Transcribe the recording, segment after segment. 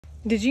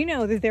Did you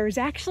know that there is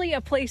actually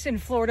a place in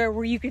Florida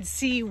where you could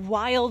see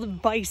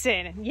wild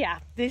bison? Yeah,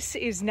 this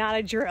is not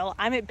a drill.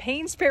 I'm at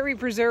Paynes Prairie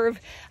Preserve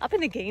up in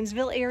the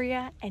Gainesville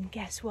area, and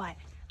guess what?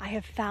 I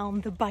have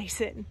found the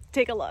bison.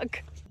 Take a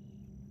look.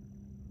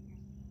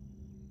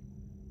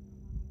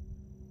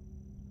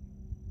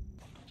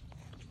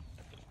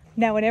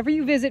 Now, whenever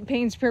you visit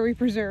Paynes Prairie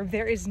Preserve,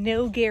 there is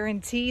no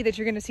guarantee that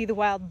you're going to see the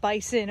wild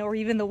bison or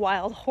even the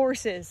wild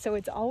horses, so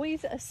it's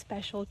always a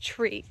special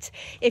treat.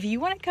 If you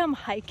want to come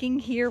hiking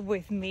here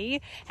with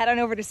me, head on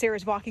over to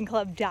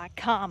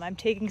sarahswalkingclub.com. I'm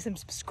taking some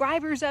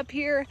subscribers up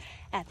here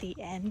at the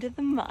end of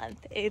the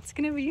month. It's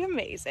going to be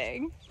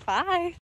amazing. Bye!